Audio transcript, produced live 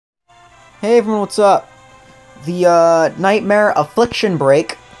Hey everyone, what's up? The Nightmare Affliction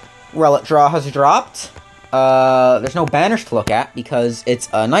break relic draw has dropped. There's no banners to look at because it's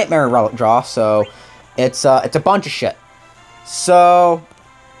a Nightmare relic draw, so it's a bunch of shit. So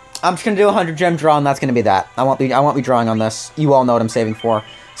I'm just gonna do a 100 gem draw, and that's gonna be that. I won't be drawing on this. You all know what I'm saving for.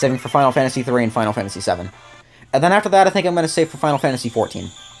 Saving for Final Fantasy 3 and Final Fantasy 7. And then after that, I think I'm gonna save for Final Fantasy 14.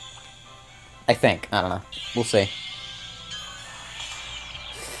 I think. I don't know. We'll see.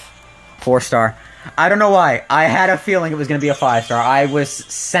 4-star. I don't know why. I had a feeling it was going to be a 5-star. I was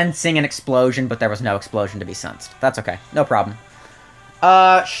sensing an explosion, but there was no explosion to be sensed. That's okay. No problem.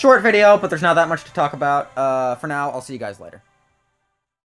 Short video, but there's not that much to talk about. For now, I'll see you guys later.